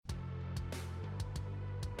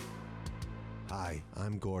Hi,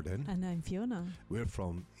 I'm Gordon. And I'm Fiona. We're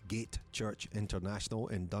from Gate Church International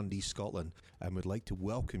in Dundee, Scotland, and would like to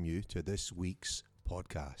welcome you to this week's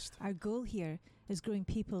podcast. Our goal here is growing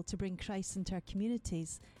people to bring Christ into our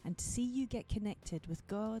communities and to see you get connected with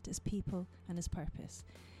God, His people and His purpose.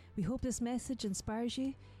 We hope this message inspires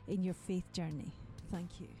you in your faith journey.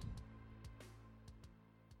 Thank you.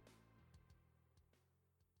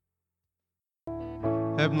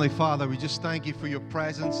 Heavenly Father, we just thank you for your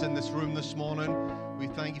presence in this room this morning. We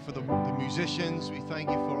thank you for the musicians. We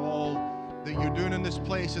thank you for all that you're doing in this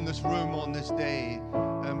place, in this room on this day.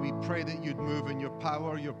 And we pray that you'd move in your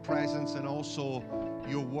power, your presence, and also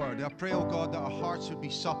your word. I pray, oh God, that our hearts would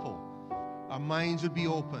be supple, our minds would be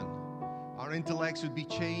open, our intellects would be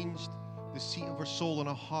changed, the seat of our soul and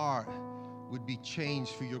our heart would be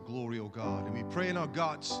changed for your glory, oh God. And we pray in our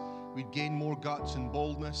guts, we'd gain more guts and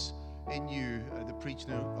boldness in you, the preaching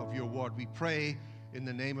of your word. We pray in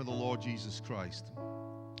the name of the Lord Jesus Christ.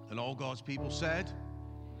 And all God's people said,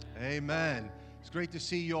 Amen. It's great to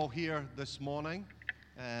see you all here this morning.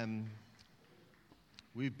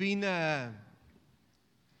 We've been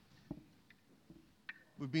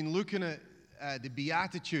looking at the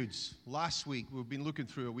Beatitudes last week. We've been looking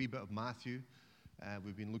through a wee bit of Matthew.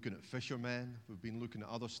 We've been looking at fishermen. We've been looking at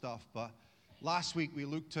other stuff. But last week we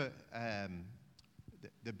looked at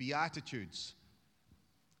the Beatitudes,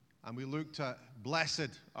 and we looked at blessed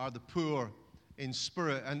are the poor in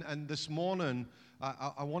spirit, and this morning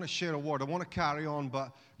I want to share a word. I want to carry on,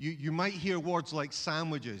 but you might hear words like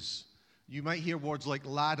sandwiches, you might hear words like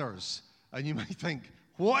ladders, and you might think,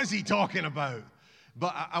 what is he talking about?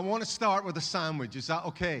 But I want to start with a sandwich. Is that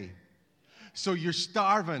okay? So you're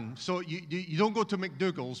starving, so you don't go to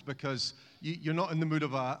McDougall's because you're not in the mood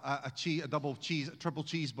of a triple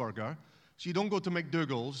cheeseburger. So you don't go to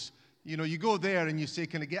McDougall's. You know, you go there and you say,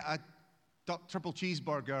 can I get a triple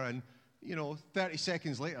cheeseburger? And, 30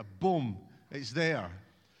 seconds later, boom, it's there.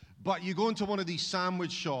 But you go into one of these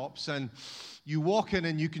sandwich shops and you walk in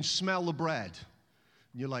and you can smell the bread.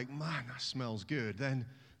 And you're like, man, that smells good.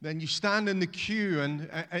 Then you stand in the queue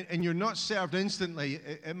and you're not served instantly.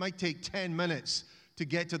 It might take 10 minutes to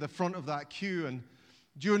get to the front of that queue. And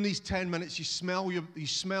during these 10 minutes, you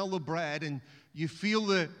smell the bread and you feel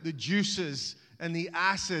the juices and the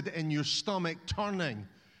acid in your stomach turning.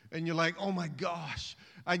 And you're like, oh my gosh.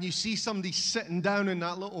 And you see somebody sitting down in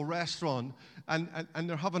that little restaurant and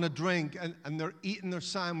they're having a drink and they're eating their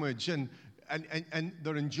sandwich and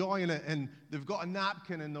they're enjoying it. And they've got a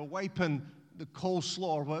napkin and they're wiping the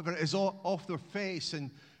coleslaw or whatever it is off their face.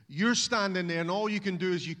 And you're standing there and all you can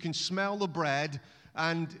do is you can smell the bread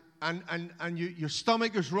and your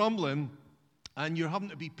stomach is rumbling and you're having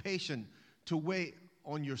to be patient to wait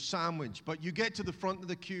on your sandwich. But you get to the front of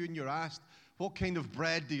the queue and you're asked, what kind of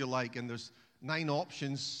bread do you like? And there's 9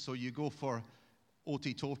 options, so you go for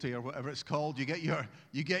oti toti or whatever it's called. You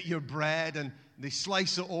get your bread and they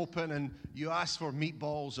slice it open and you ask for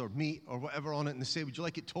meatballs or meat or whatever on it and they say, would you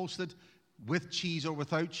like it toasted with cheese or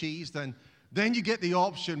without cheese? Then you get the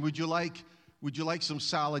option, would you like some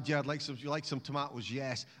salad? Yeah, would you like some tomatoes?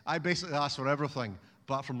 Yes. I basically ask for everything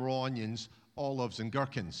apart from raw onions, olives and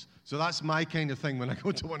gherkins. So that's my kind of thing when I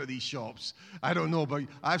go to one of these shops. I don't know, but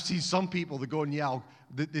I've seen some people that go and yell.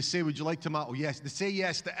 They say, would you like tomato? Yes. They say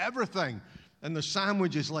yes to everything. And their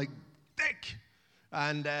sandwich is like thick.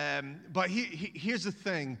 And but here's the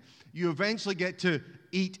thing. You eventually get to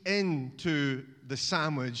eat into the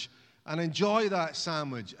sandwich and enjoy that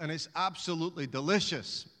sandwich. And it's absolutely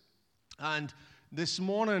delicious. And this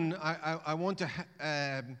morning, I want to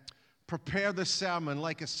prepare this sermon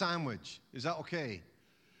like a sandwich. Is that okay?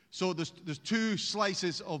 So there's 2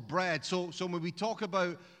 slices of bread. So when we talk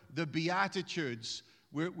about the Beatitudes,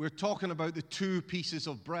 we're talking about the 2 pieces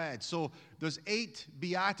of bread. So there's 8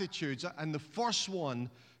 Beatitudes, and the first one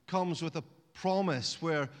comes with a promise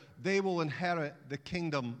where they will inherit the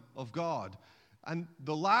kingdom of God. And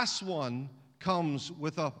the last one comes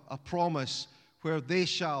with a promise where they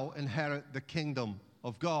shall inherit the kingdom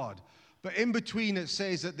of God. But in between it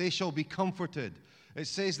says that they shall be comforted. It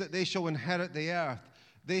says that they shall inherit the earth.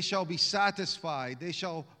 They shall be satisfied. They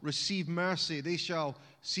shall receive mercy. They shall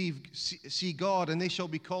see God, and they shall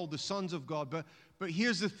be called the sons of God. But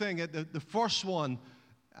here's the thing. The first one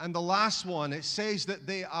and the last one, it says that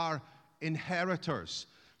they are inheritors.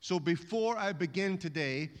 So before I begin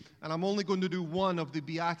today, and I'm only going to do one of the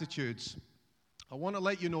Beatitudes, I want to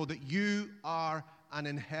let you know that you are an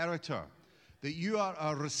inheritor, that you are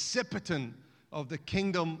a recipient of the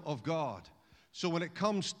kingdom of God. So when it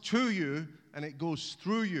comes to you and it goes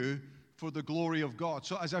through you for the glory of God.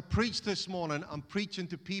 So as I preach this morning, I'm preaching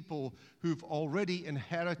to people who've already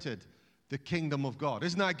inherited the kingdom of God.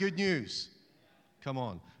 Isn't that good news? Come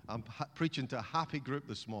on. I'm preaching to a happy group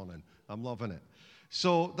this morning. I'm loving it.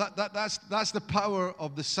 So that's the power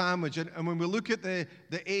of the sandwich. And when we look at the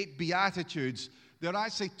 8 Beatitudes, they're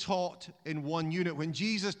actually taught in one unit. When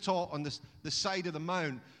Jesus taught on the side of the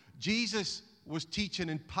mount, Jesus was teaching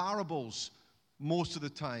in parables most of the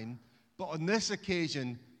time. But on this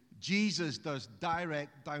occasion, Jesus does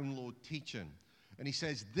direct download teaching. And he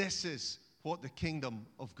says, this is what the kingdom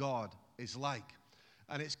of God is like.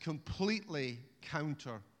 And it's completely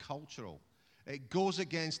counter-cultural. It goes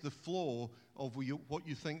against the flow of what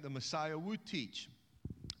you think the Messiah would teach.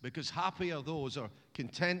 Because happy are those, or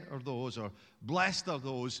content are those, or blessed are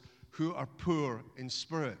those who are poor in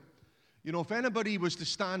spirit. You know, if anybody was to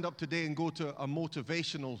stand up today and go to a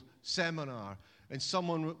motivational seminar, and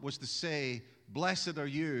someone was to say, blessed are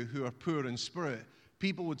you who are poor in spirit,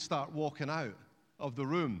 people would start walking out of the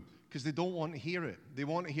room because they don't want to hear it. They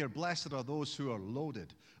want to hear, blessed are those who are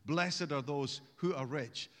loaded. Blessed are those who are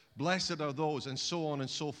rich. Blessed are those, and so on and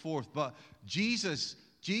so forth. But Jesus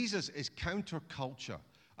is counterculture.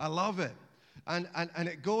 I love it. And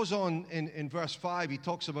it goes on in verse 5. He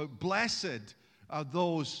talks about, blessed are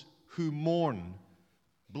those who mourn.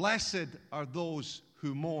 Blessed are those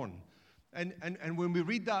who mourn. And when we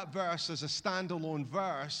read that verse as a standalone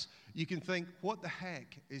verse, you can think, what the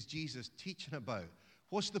heck is Jesus teaching about?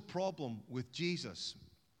 What's the problem with Jesus?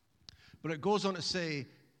 But it goes on to say,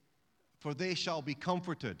 for they shall be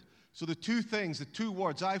comforted. So the two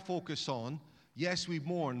words I focus on, yes, we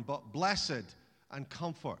mourn, but blessed and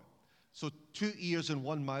comfort. So 2 ears and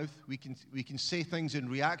 1 mouth, we can say things in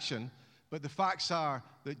reaction, but the facts are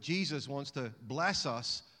that Jesus wants to bless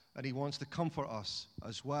us and he wants to comfort us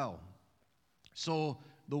as well. So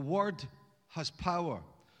the word has power.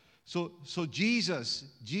 So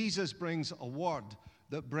Jesus brings a word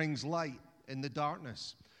that brings light in the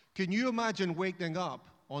darkness. Can you imagine waking up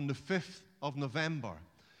on the 5th of November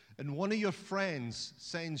and one of your friends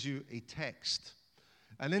sends you a text?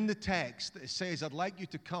 And in the text, it says, I'd like you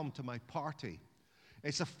to come to my party.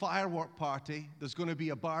 It's a firework party. There's going to be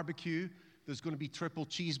a barbecue. There's going to be triple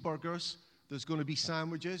cheeseburgers. There's going to be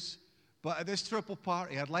sandwiches. But at this triple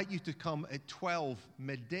party, I'd like you to come at 12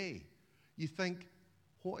 midday. You think,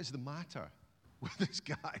 what is the matter with this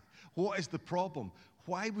guy? What is the problem?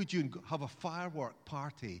 Why would you have a firework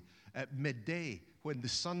party at midday when the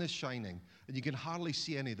sun is shining and you can hardly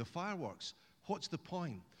see any of the fireworks? What's the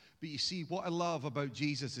point? But you see, what I love about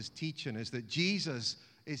Jesus' teaching is that Jesus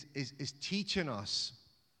is teaching us.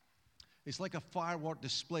 It's like a firework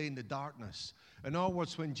display in the darkness. In other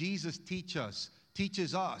words, when Jesus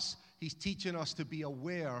teaches us, he's teaching us to be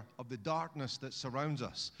aware of the darkness that surrounds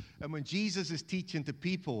us. And when Jesus is teaching to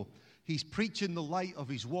people, he's preaching the light of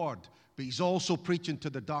his word, but he's also preaching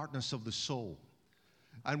to the darkness of the soul.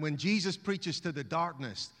 And when Jesus preaches to the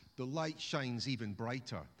darkness, the light shines even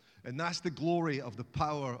brighter. And that's the glory of the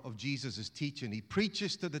power of Jesus' teaching. He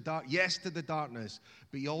preaches to the to the darkness,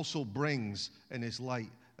 but he also brings in his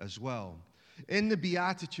light as well. In the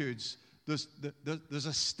Beatitudes, there's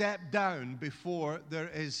a step down before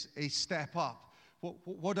there is a step up.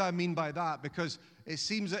 What do I mean by that? Because it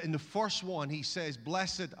seems that in the first one, he says,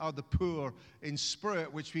 blessed are the poor in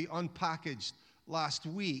spirit, which we unpackaged last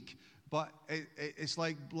week. But it's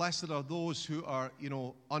like, blessed are those who are,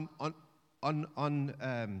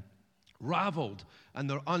 unraveled, and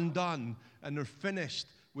they're undone, and they're finished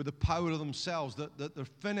with the power of themselves, that they're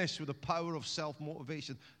finished with the power of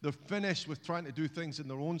self-motivation. They're finished with trying to do things in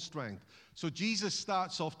their own strength. So Jesus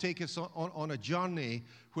starts off taking us on a journey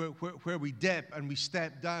where we dip and we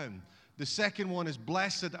step down. The second one is,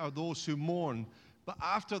 blessed are those who mourn. But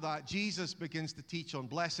after that, Jesus begins to teach on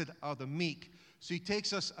blessed are the meek. So he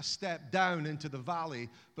takes us a step down into the valley,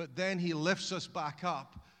 but then he lifts us back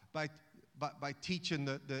up by teaching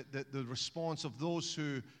the response of those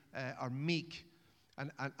who are meek,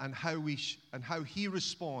 and how he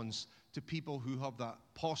responds to people who have that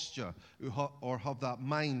posture or have that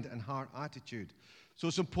mind and heart attitude. So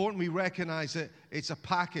it's important we recognize that it's a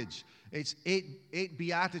package. It's eight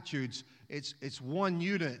Beatitudes. It's one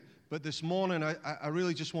unit. But this morning, I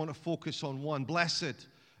really just want to focus on one. Blessed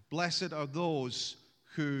are those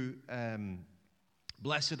who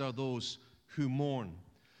mourn.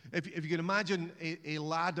 If you can imagine a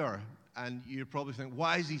ladder, and you probably think,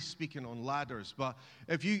 why is he speaking on ladders? But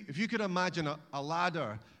if you could imagine a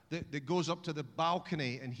ladder that goes up to the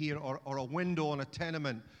balcony in here, or a window on a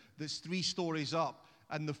tenement that's 3 stories up,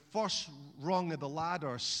 and the first rung of the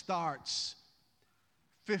ladder starts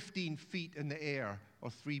 15 feet in the air, or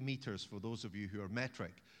 3 meters for those of you who are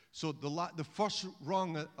metric. So the first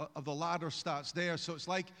rung of the ladder starts there, so it's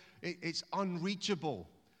like it's unreachable.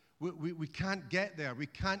 We can't get there. We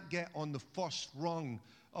can't get on the first rung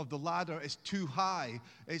of the ladder. It's too high.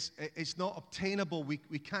 It's not obtainable. We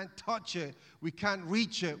can't touch it. We can't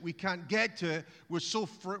reach it. We can't get to it. We're so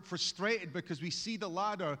frustrated because we see the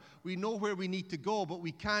ladder. We know where we need to go, but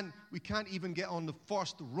we can't even get on the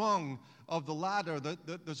first rung of the ladder.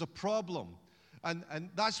 There's a problem. And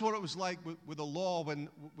that's what it was like with the law,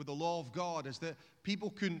 with the law of God, is that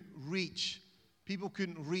people couldn't reach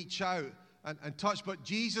out and touch. But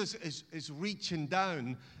Jesus is reaching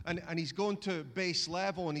down, and he's going to base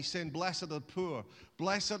level, and he's saying, blessed are the poor,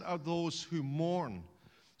 blessed are those who mourn.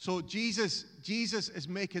 So Jesus is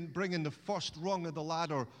bringing the first rung of the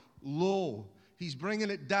ladder low. He's bringing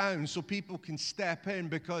it down so people can step in,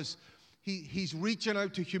 because he's reaching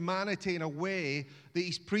out to humanity in a way that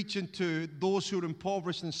he's preaching to those who are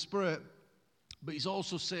impoverished in spirit. But he's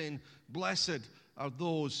also saying, blessed are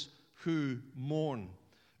those who mourn.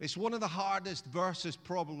 It's one of the hardest verses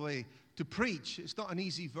probably to preach. It's not an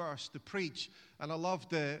easy verse to preach. And I love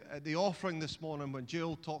the offering this morning when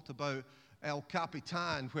Jill talked about El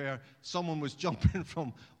Capitan, where someone was jumping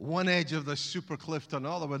from one edge of the super cliff to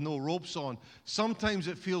another with no ropes on. Sometimes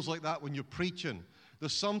it feels like that when you're preaching.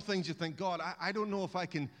 There's some things you think, God, I don't know if I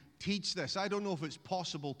can teach this. I don't know if it's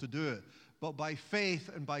possible to do it. But by faith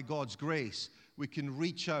and by God's grace, we can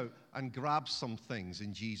reach out and grab some things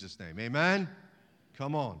in Jesus' name. Amen?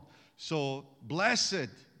 Come on. So, blessed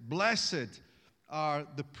are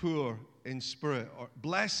the poor in spirit, or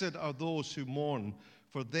blessed are those who mourn,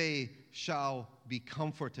 for they shall be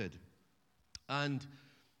comforted. And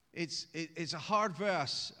it's a hard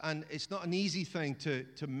verse, and it's not an easy thing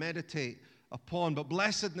to meditate upon. But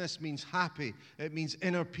blessedness means happy. It means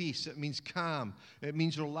inner peace. It means calm. It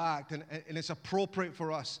means relaxed. And it's appropriate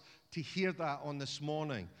for us to hear that on this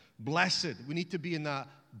morning. Blessed. We need to be in that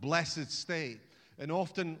blessed state. And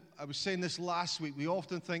often, I was saying this last week, we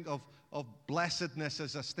often think of blessedness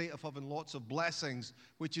as a state of having lots of blessings,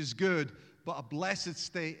 which is good, but a blessed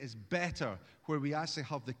state is better, where we actually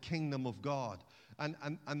have the kingdom of God. And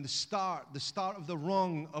the start of the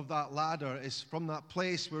rung of that ladder is from that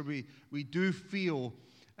place where we do feel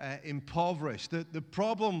impoverished. The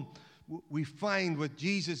problem we find with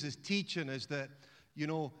Jesus' teaching is that,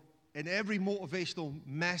 in every motivational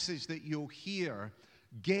message that you'll hear,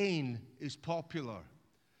 gain is popular.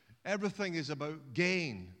 Everything is about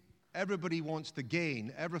gain. Everybody wants to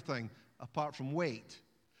gain everything apart from weight.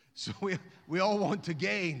 So we all want to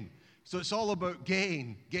gain. So it's all about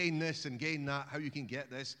gain. Gain this and gain that, how you can get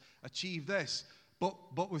this, achieve this. But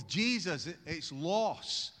with Jesus, it's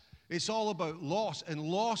loss. It's all about loss. And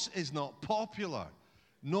loss is not popular.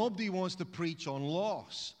 Nobody wants to preach on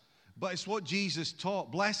loss. But it's what Jesus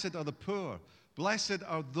taught. Blessed are the poor. Blessed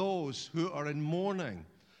are those who are in mourning.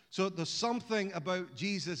 So there's something about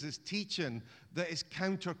Jesus' teaching that is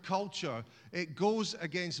counterculture. It goes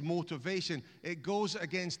against motivation. It goes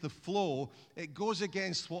against the flow. It goes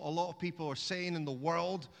against what a lot of people are saying in the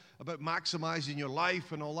world about maximizing your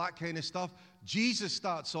life and all that kind of stuff. Jesus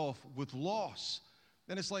starts off with loss.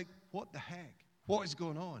 And it's like, what the heck? What is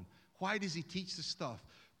going on? Why does he teach this stuff?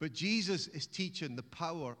 But Jesus is teaching the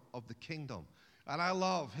power of the kingdom. And I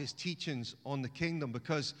love his teachings on the kingdom,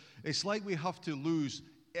 because it's like we have to lose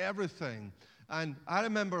everything. And I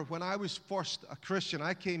remember when I was first a Christian,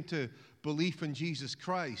 I came to belief in Jesus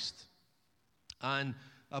Christ. And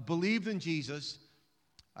I believed in Jesus.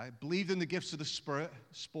 I believed in the gifts of the Spirit,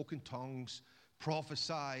 spoke in tongues,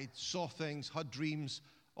 prophesied, saw things, had dreams,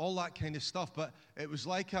 all that kind of stuff. But it was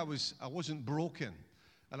like I wasn't broken.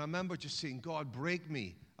 And I remember just saying, God, break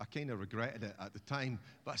me. I kind of regretted it at the time.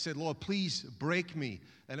 But I said, Lord, please break me.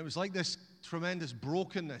 And it was like this tremendous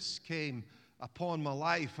brokenness came upon my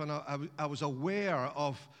life. And I was aware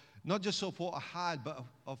of not just of what I had, but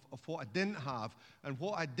of what I didn't have. And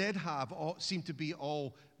what I did have seemed to be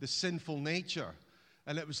all the sinful nature.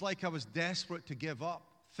 And it was like I was desperate to give up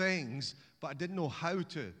things, but I didn't know how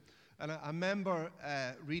to. And I remember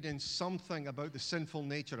reading something about the sinful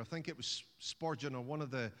nature. I think it was Spurgeon or one of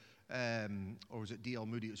the, or was it D.L.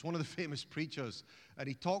 Moody? It was one of the famous preachers. And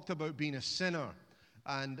he talked about being a sinner.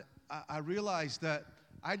 And I realized that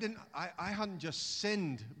I hadn't just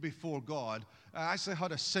sinned before God. I actually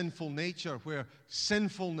had a sinful nature where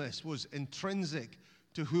sinfulness was intrinsic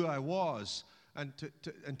to who I was and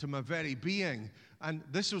to my very being. And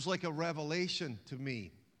this was like a revelation to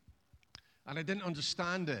me. And I didn't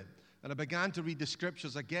understand it. And I began to read the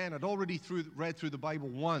scriptures again. I'd already read through the Bible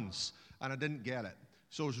once, and I didn't get it.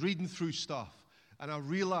 So I was reading through stuff, and I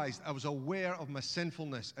realized I was aware of my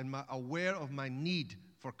sinfulness and aware of my need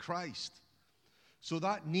for Christ. So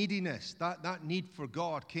that neediness, that need for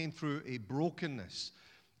God came through a brokenness.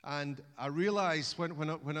 And I realize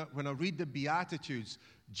when I read the Beatitudes,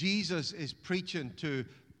 Jesus is preaching to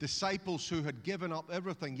disciples who had given up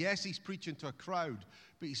everything. Yes, he's preaching to a crowd,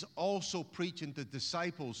 but he's also preaching to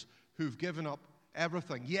disciples who've given up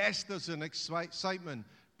everything. Yes, there's an excitement,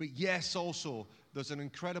 but yes, also there's an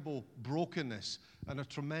incredible brokenness and a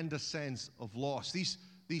tremendous sense of loss.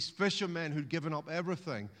 These fishermen who'd given up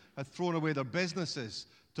everything had thrown away their businesses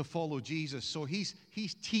to follow Jesus. So he's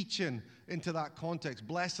teaching into that context.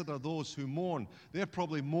 Blessed are those who mourn. They're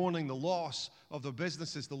probably mourning the loss of their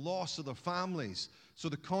businesses, the loss of their families. So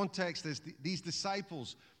the context is these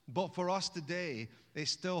disciples. But for us today, it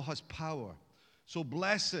still has power. So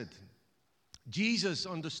blessed. Jesus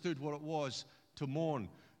understood what it was to mourn.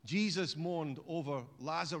 Jesus mourned over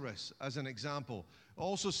Lazarus as an example. It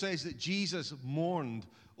also says that Jesus mourned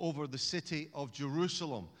over the city of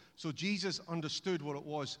Jerusalem. So Jesus understood what it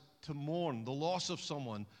was to mourn the loss of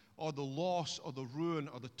someone, or the loss or the ruin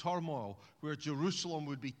or the turmoil, where Jerusalem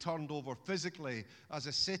would be turned over physically as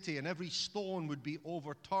a city and every stone would be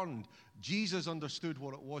overturned. Jesus understood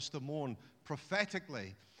what it was to mourn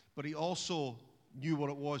prophetically, but he also knew what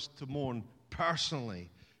it was to mourn personally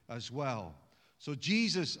as well. So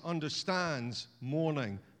Jesus understands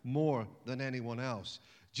mourning more than anyone else.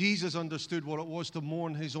 Jesus understood what it was to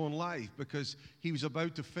mourn his own life because he was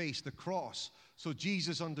about to face the cross. So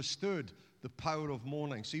Jesus understood the power of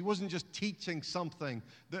mourning. So he wasn't just teaching something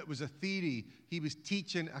that was a theory. He was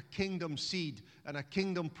teaching a kingdom seed and a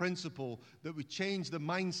kingdom principle that would change the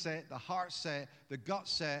mindset, the heart set, the gut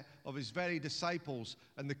set of his very disciples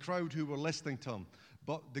and the crowd who were listening to him.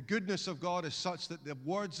 But the goodness of God is such that the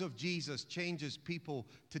words of Jesus changes people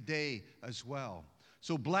today as well.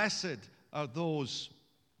 So blessed are those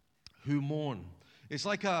who mourn. It's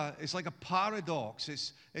like a paradox.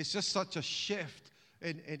 It's just such a shift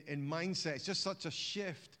in mindset. It's just such a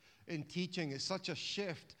shift in teaching. It's such a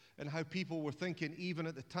shift in how people were thinking even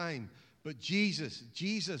at the time. But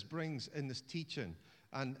Jesus brings in this teaching,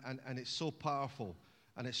 and it's so powerful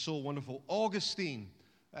and it's so wonderful. Augustine,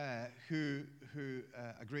 who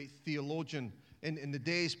a great theologian in the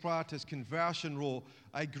days prior to his conversion, wrote,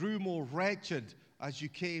 "I grew more wretched as you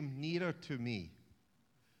came nearer to me."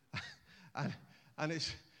 and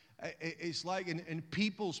it's like in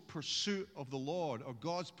people's pursuit of the Lord, or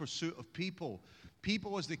God's pursuit of people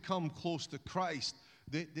as they come close to Christ,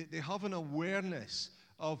 they have an awareness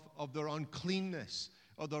of their uncleanness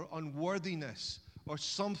or their unworthiness, or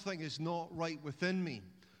something is not right within me.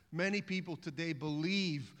 Many people today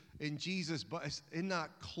believe in Jesus, but it's in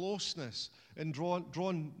that closeness and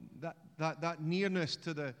drawn that nearness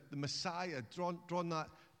to the Messiah, drawn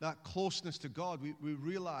that closeness to God, we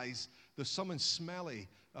realize there's something smelly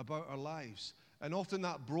about our lives. And often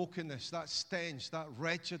that brokenness, that stench, that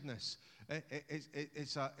wretchedness,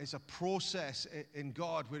 it's a process in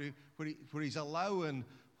God where he's allowing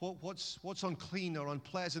what's unclean or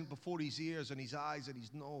unpleasant before his ears and his eyes and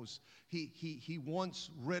his nose. He wants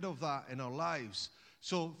rid of that in our lives.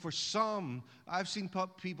 So for some, I've seen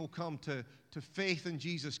people come to faith in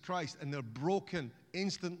Jesus Christ and they're broken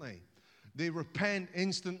instantly. They repent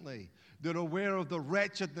instantly. They're aware of the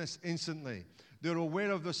wretchedness instantly. They're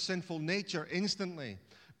aware of their sinful nature instantly.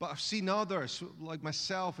 But I've seen others, like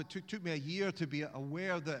myself, it took me a year to be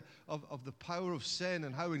aware of the power of sin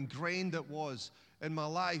and how ingrained it was in my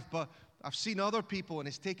life. But I've seen other people, and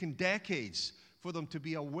it's taken decades for them to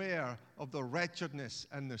be aware of their wretchedness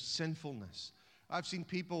and their sinfulness. I've seen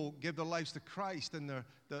people give their lives to Christ in their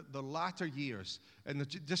latter years, and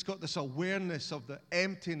they've just got this awareness of the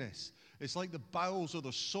emptiness. It's like the bowels of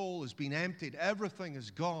their soul has been emptied. Everything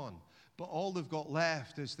is gone, but all they've got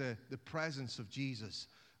left is the presence of Jesus.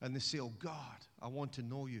 And they say, "Oh God, I want to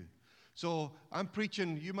know you." So I'm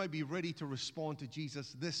preaching, you might be ready to respond to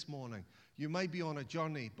Jesus this morning. You might be on a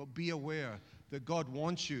journey, but be aware that God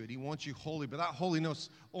wants you, and he wants you holy. But that holiness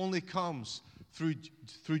only comes through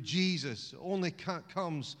Jesus. It only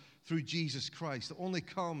comes through Jesus Christ. It only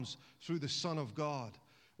comes through the Son of God.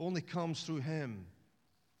 It only comes through him.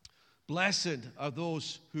 Blessed are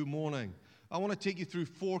those who mourning. I want to take you through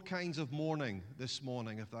 4 kinds of mourning this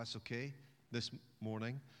morning, if that's okay. This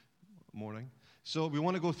morning. So we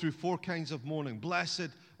want to go through 4 kinds of mourning. Blessed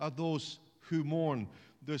are those who mourn.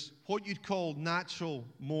 There's what you'd call natural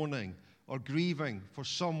mourning, or grieving for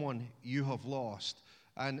someone you have lost.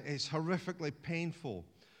 And it's horrifically painful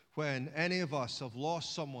when any of us have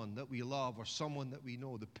lost someone that we love or someone that we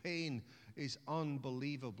know. The pain is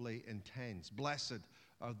unbelievably intense. Blessed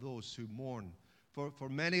are those who mourn. For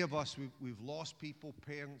many of us, we've lost people,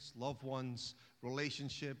 parents, loved ones,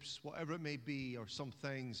 relationships, whatever it may be, or some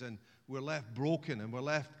things, and we're left broken and we're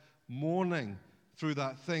left mourning through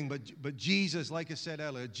that thing. But Jesus, like I said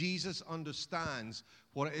earlier, Jesus understands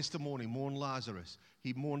what it is to mourn. He mourned Lazarus.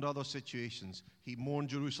 He mourned other situations. He mourned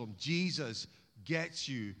Jerusalem. Jesus gets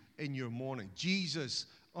you in your mourning. Jesus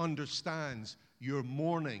understands your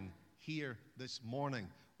mourning here this morning.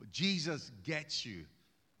 But Jesus gets you.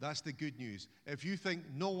 That's the good news. If you think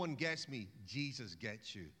no one gets me, Jesus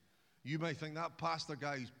gets you. You may think that pastor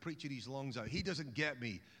guy who's preaching his lungs out, he doesn't get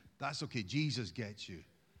me. That's okay. Jesus gets you.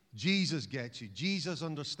 Jesus gets you. Jesus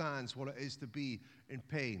understands what it is to be in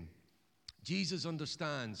pain. Jesus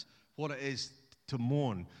understands what it is to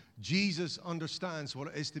mourn. Jesus understands what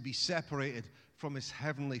it is to be separated from his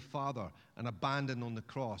heavenly Father and abandoned on the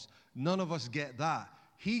cross. None of us get that.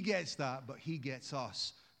 He gets that, but he gets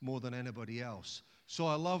us more than anybody else. So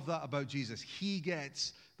I love that about Jesus. He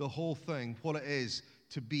gets the whole thing, what it is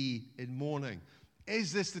to be in mourning.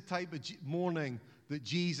 Is this the type of mourning that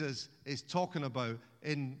Jesus is talking about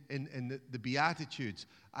in the Beatitudes?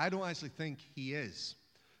 I don't actually think he is.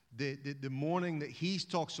 The mourning that he's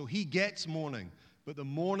talking, so he gets mourning, but the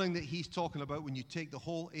mourning that he's talking about when you take the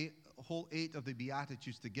whole eight of the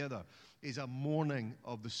Beatitudes together is a mourning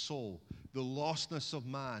of the soul, the lostness of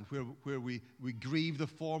man, where we grieve the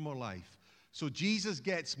former life. So Jesus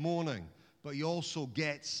gets mourning, but he also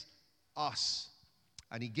gets us.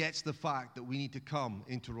 And he gets the fact that we need to come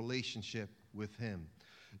into relationship with him.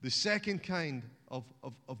 The second kind of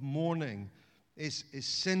mourning is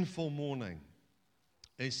sinful mourning.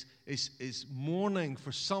 Is mourning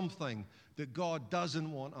for something that God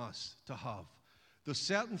doesn't want us to have. There's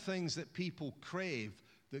certain things that people crave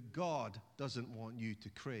that God doesn't want you to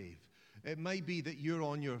crave. It might be that you're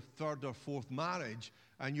on your third or fourth marriage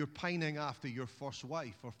and you're pining after your first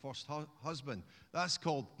wife or first husband. That's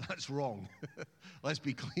wrong. Let's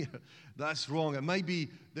be clear. That's wrong. It might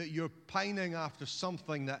be that you're pining after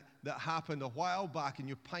something that happened a while back and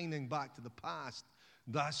you're pining back to the past.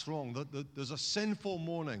 That's wrong. There's a sinful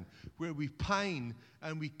mourning where we pine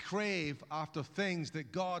and we crave after things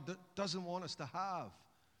that God doesn't want us to have.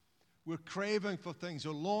 We're craving for things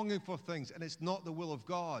or longing for things, and it's not the will of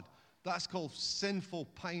God. That's called sinful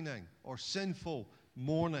pining or sinful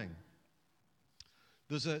mourning.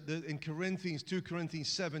 In 2 Corinthians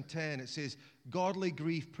 7:10, it says, godly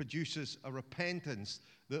grief produces a repentance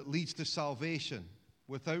that leads to salvation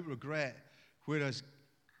without regret, whereas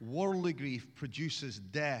worldly grief produces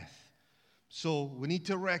death. So we need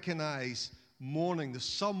to recognize mourning. There's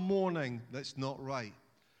some mourning that's not right.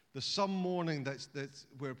 There's some mourning that's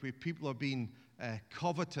where people are being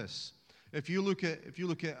covetous. If you look at,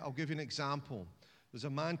 I'll give you an example. There's a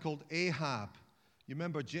man called Ahab. You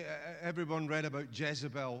remember, everyone read about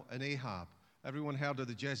Jezebel and Ahab. Everyone heard of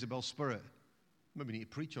the Jezebel spirit. Maybe we need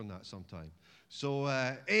to preach on that sometime. So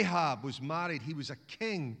Ahab was married. He was a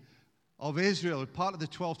king of Israel, part of the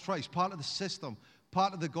 12 tribes, part of the system,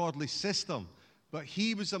 part of the godly system. But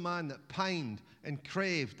he was a man that pined and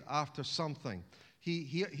craved after something.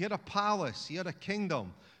 He had a palace, he had a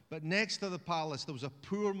kingdom. But next to the palace, there was a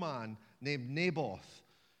poor man named Naboth,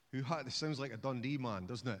 who had, it sounds like a Dundee man,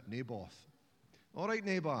 doesn't it? Naboth. All right,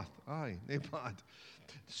 Naboth. Aye, Naboth.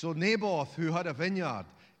 So Naboth, who had a vineyard,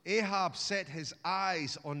 Ahab set his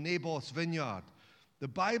eyes on Naboth's vineyard. The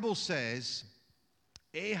Bible says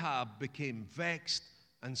Ahab became vexed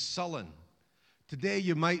and sullen. Today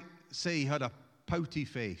you might say he had a pouty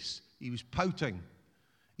face. He was pouting.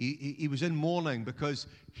 He was in mourning because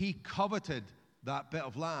he coveted that bit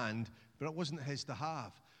of land, but it wasn't his to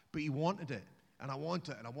have. But he wanted it, and I want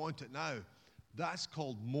it, and I want it now. That's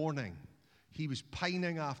called mourning. He was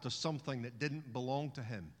pining after something that didn't belong to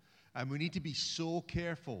him. And we need to be so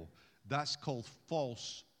careful. That's called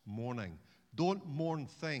false mourning. Don't mourn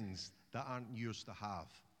things that aren't yours to have.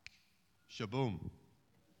 Shaboom.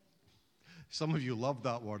 Some of you loved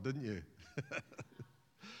that word, didn't you?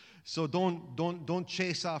 So don't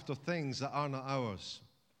chase after things that are not ours.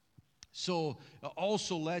 So it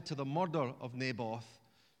also led to the murder of Naboth,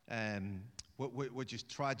 which is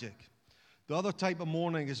tragic. The other type of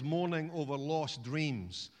mourning is mourning over lost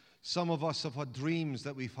dreams. Some of us have had dreams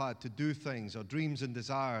that we've had to do things, or dreams and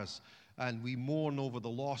desires, and we mourn over the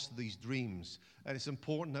loss of these dreams. And it's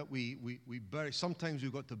important that we bury. Sometimes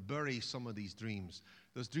we've got to bury some of these dreams.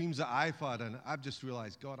 There's dreams that I've had, and I've just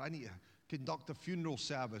realized, God, I need to conduct a funeral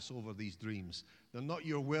service over these dreams. They're not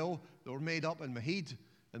your will. They were made up in my head,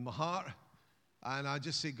 in my heart. And I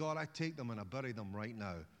just say, God, I take them and I bury them right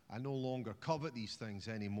now. I no longer covet these things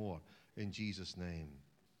anymore, in Jesus' name.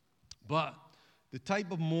 But the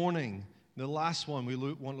type of mourning, the last one we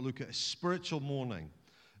want to look at, is spiritual mourning.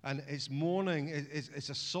 And it's mourning, it's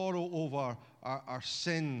a sorrow over our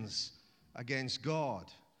sins against God.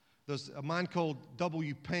 There's a man called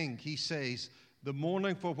W. Pink. He says The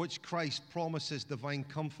mourning for which Christ promises divine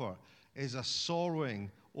comfort is a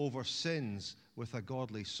sorrowing over sins with a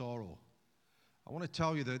godly sorrow. I want to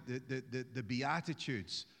tell you that the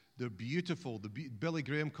Beatitudes, they're beautiful. Billy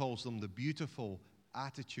Graham calls them the beautiful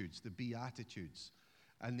attitudes, the Beatitudes.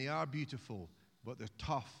 And they are beautiful, but they're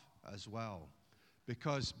tough as well.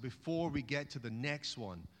 Because before we get to the next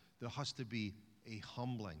one, there has to be a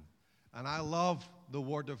humbling. And I love the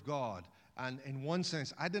Word of God. And in one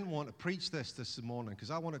sense, I didn't want to preach this morning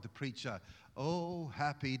because I wanted to preach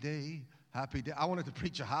happy day, happy day. I wanted to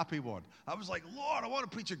preach a happy word. I was like, Lord, I want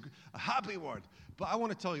to preach a happy word. But I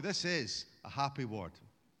want to tell you, this is a happy word.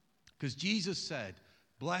 Because Jesus said,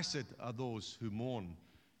 blessed are those who mourn,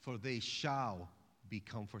 for they shall be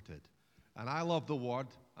comforted. And I love the Word,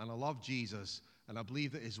 and I love Jesus, and I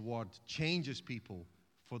believe that His Word changes people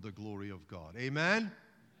for the glory of God. Amen?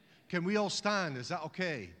 Can we all stand? Is that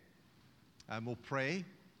okay? And we'll pray.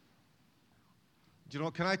 Do you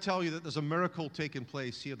know, can I tell you that there's a miracle taking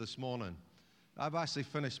place here this morning? I've actually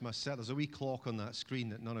finished my set. There's a wee clock on that screen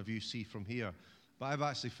that none of you see from here. But I've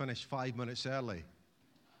actually finished 5 minutes early.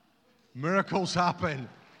 Miracles happen.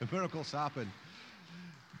 Miracles happen.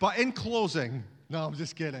 But in closing, no, I'm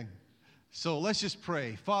just kidding. So let's just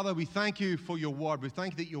pray. Father, we thank you for your word. We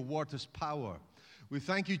thank you that your word has power. We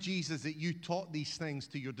thank you, Jesus, that you taught these things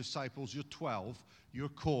to your disciples, your 12, your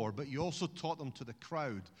core, but you also taught them to the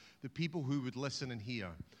crowd, the people who would listen and hear.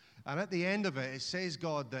 And at the end of it, it says,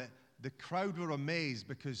 God, that the crowd were amazed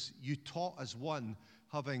because you taught as one,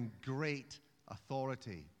 having great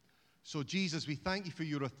authority. So, Jesus, we thank you for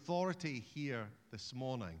your authority here this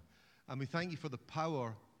morning. And we thank you for the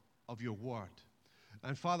power of your word.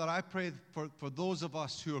 And, Father, I pray for those of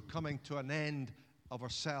us who are coming to an end of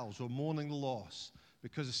ourselves or mourning the loss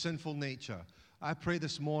because of sinful nature. I pray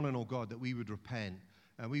this morning, oh God, that we would repent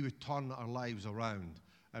and we would turn our lives around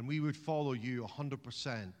and we would follow you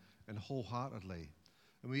 100% and wholeheartedly.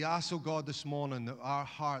 And we ask, oh God, this morning that our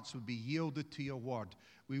hearts would be yielded to your word.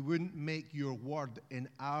 We wouldn't make your word in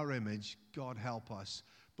our image, God help us,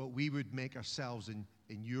 but we would make ourselves in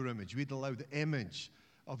your image. We'd allow the image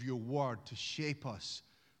of your word to shape us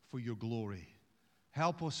for your glory.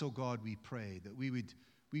 Help us, oh God, we pray, that we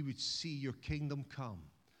would see your kingdom come,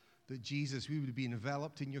 that Jesus, we would be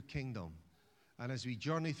enveloped in your kingdom. And as we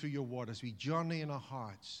journey through your word, as we journey in our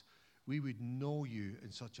hearts, we would know you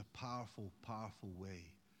in such a powerful, powerful way.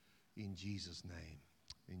 In Jesus' name.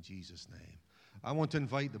 In Jesus' name. I want to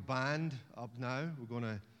invite the band up now.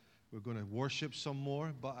 We're going to worship some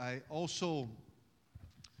more, but I also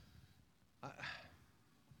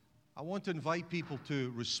I want to invite people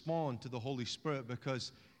to respond to the Holy Spirit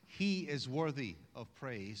because He is worthy of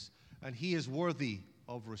praise and He is worthy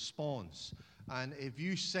of response. And if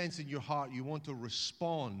you sense in your heart you want to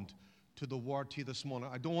respond to the word to you this morning,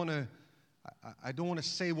 I don't want to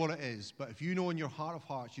say what it is, but if you know in your heart of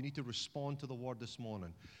hearts you need to respond to the word this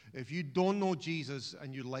morning. If you don't know Jesus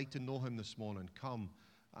and you'd like to know Him this morning, come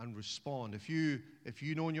and respond. If you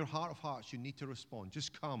know in your heart of hearts you need to respond,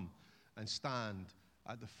 just come and stand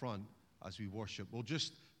at the front as we worship. We'll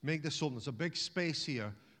just make this open. There's a big space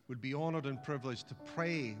here. We'd be honored and privileged to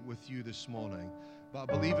pray with you this morning. But I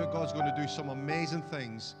believe that God's going to do some amazing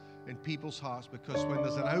things in people's hearts because when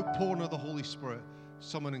there's an outpouring of the Holy Spirit,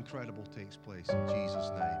 something incredible takes place in Jesus'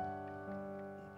 name.